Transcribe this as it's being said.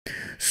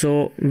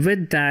So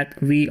with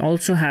that, we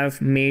also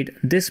have made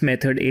this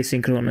method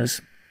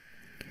asynchronous.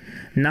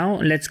 Now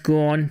let's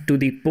go on to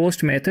the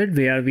post method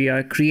where we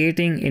are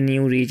creating a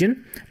new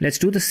region. Let's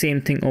do the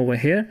same thing over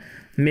here.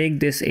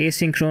 Make this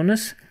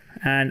asynchronous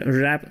and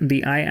wrap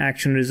the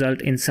iAction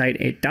result inside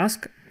a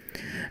task.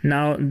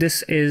 Now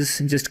this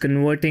is just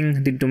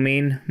converting the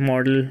domain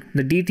model,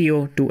 the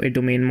DTO, to a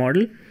domain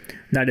model.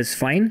 That is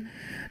fine.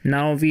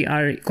 Now we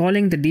are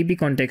calling the DB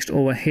context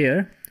over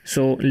here.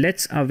 So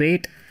let's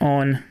await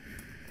on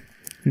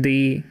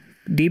the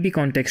DB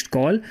context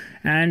call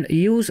and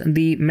use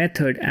the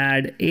method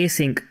add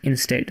async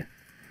instead.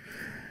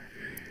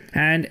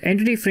 And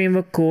Entity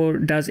Framework Core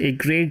does a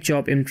great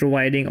job in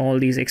providing all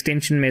these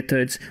extension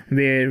methods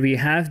where we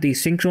have the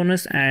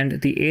synchronous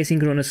and the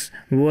asynchronous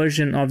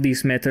version of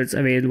these methods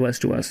available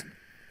to us.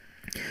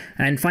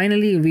 And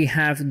finally, we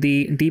have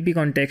the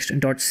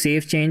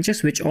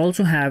dbcontext.saveChanges, which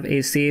also have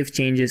a save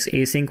changes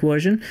async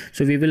version.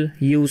 So we will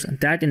use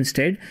that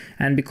instead.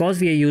 And because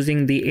we are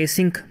using the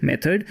async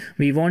method,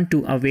 we want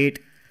to await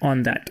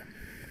on that.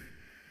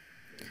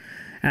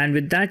 And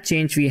with that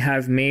change, we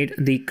have made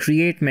the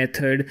create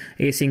method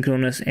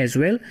asynchronous as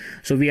well.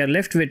 So we are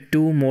left with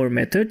two more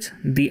methods.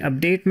 The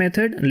update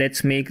method,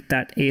 let's make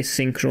that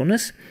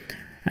asynchronous,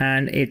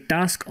 and a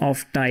task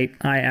of type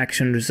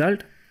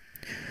iActionResult.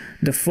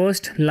 The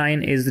first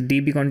line is the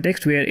DB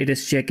context where it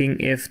is checking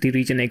if the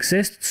region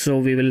exists. So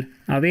we will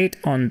await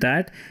on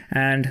that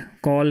and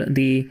call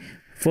the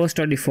first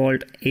or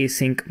default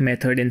async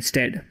method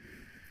instead.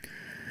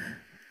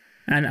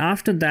 And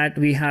after that,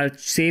 we have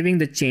saving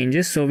the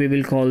changes. So we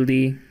will call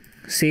the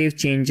save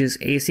changes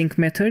async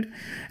method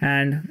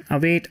and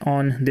await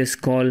on this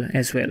call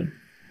as well.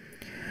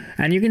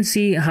 And you can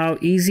see how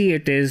easy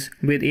it is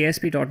with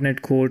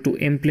ASP.NET Core to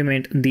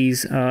implement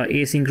these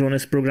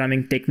asynchronous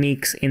programming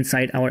techniques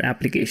inside our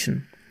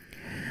application.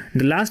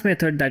 The last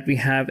method that we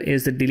have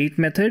is the delete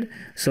method.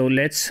 So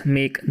let's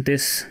make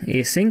this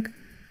async,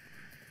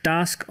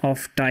 task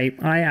of type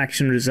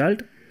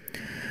iActionResult.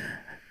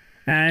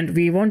 And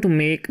we want to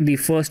make the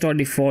first or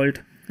default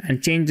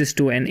and change this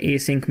to an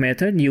async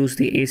method. Use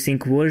the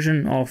async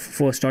version of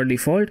first or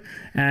default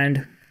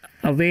and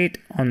await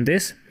on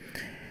this.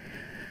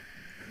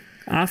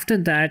 After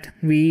that,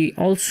 we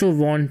also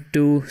want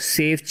to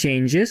save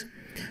changes.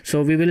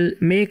 So we will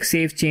make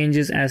save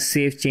changes as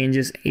save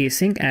changes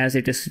async as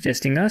it is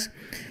suggesting us.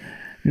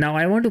 Now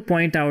I want to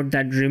point out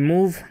that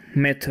remove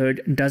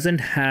method doesn't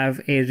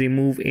have a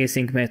remove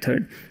async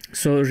method.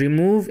 So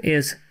remove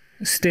is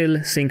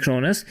still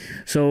synchronous.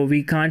 So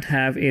we can't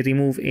have a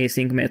remove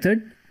async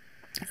method.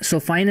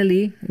 So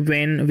finally,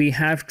 when we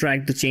have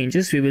tracked the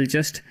changes, we will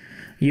just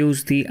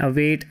use the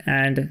await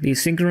and the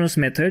synchronous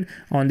method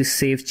on the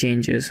save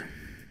changes.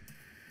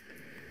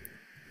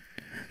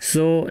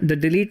 So the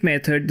delete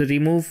method, the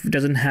remove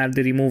doesn't have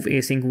the remove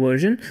async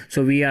version.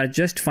 So we are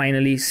just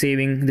finally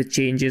saving the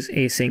changes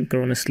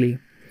asynchronously.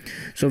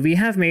 So we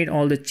have made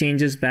all the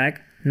changes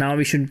back. Now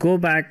we should go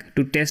back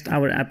to test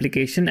our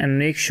application and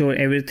make sure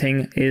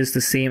everything is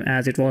the same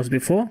as it was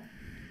before.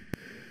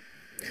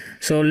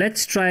 So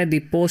let's try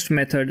the post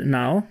method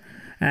now.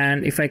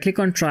 And if I click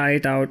on try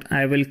it out,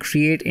 I will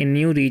create a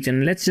new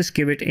region. Let's just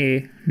give it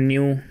a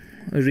new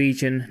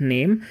region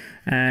name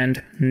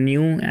and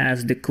new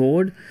as the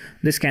code.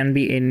 This can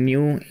be a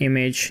new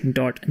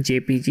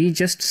image.jpg,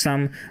 just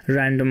some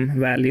random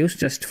values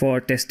just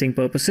for testing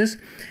purposes.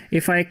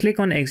 If I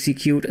click on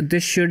execute,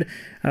 this should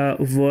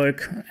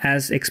work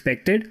as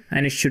expected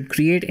and it should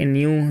create a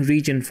new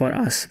region for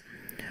us.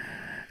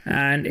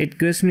 And it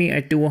gives me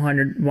a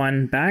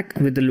 201 back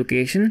with the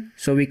location.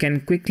 So we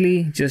can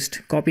quickly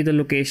just copy the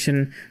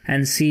location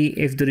and see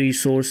if the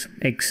resource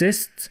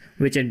exists,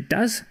 which it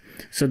does.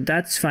 So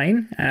that's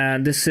fine.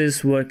 This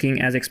is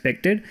working as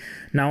expected.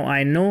 Now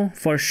I know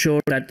for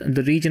sure that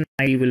the region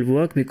ID will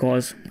work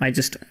because I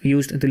just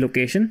used the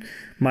location.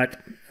 But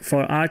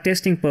for our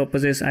testing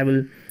purposes, I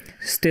will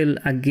still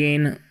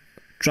again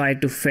try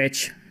to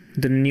fetch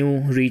the new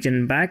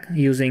region back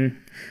using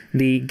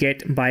the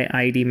get by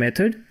ID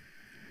method.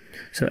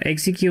 So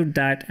execute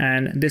that,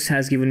 and this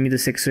has given me the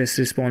success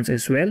response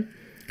as well.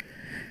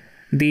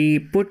 The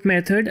put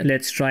method,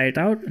 let's try it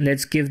out.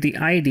 Let's give the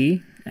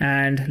ID.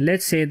 And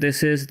let's say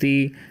this is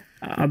the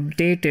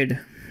updated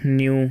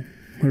new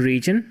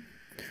region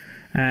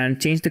and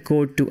change the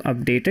code to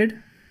updated.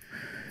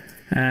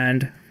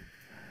 And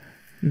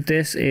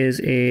this is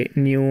a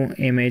new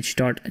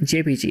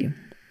image.jpg.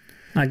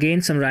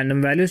 Again, some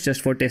random values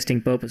just for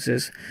testing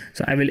purposes.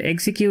 So I will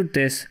execute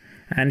this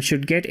and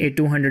should get a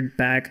 200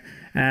 back.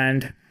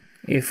 And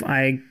if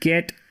I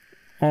get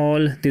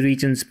all the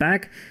regions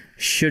back,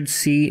 should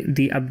see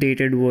the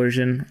updated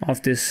version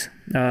of this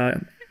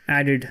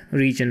added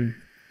region.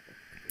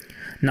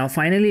 Now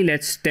finally,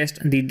 let's test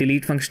the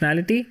delete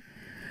functionality,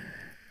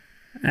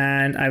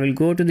 and I will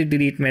go to the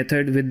delete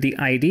method with the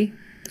ID.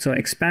 So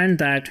expand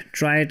that,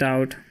 try it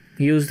out,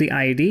 use the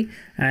ID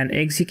and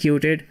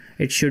execute it.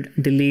 It should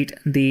delete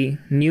the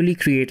newly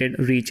created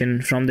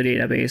region from the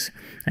database.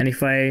 And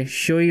if I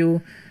show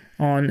you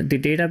on the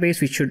database,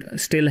 we should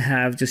still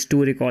have just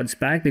 2 records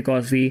back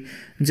because we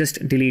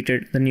just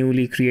deleted the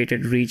newly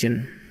created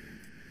region.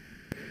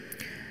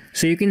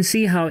 So you can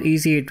see how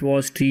easy it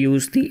was to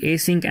use the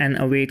async and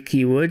await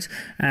keywords,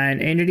 and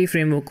Entity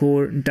Framework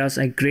Core does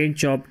a great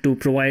job to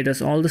provide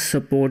us all the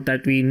support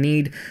that we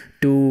need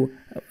to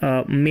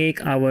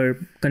make our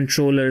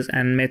controllers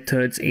and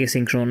methods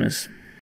asynchronous.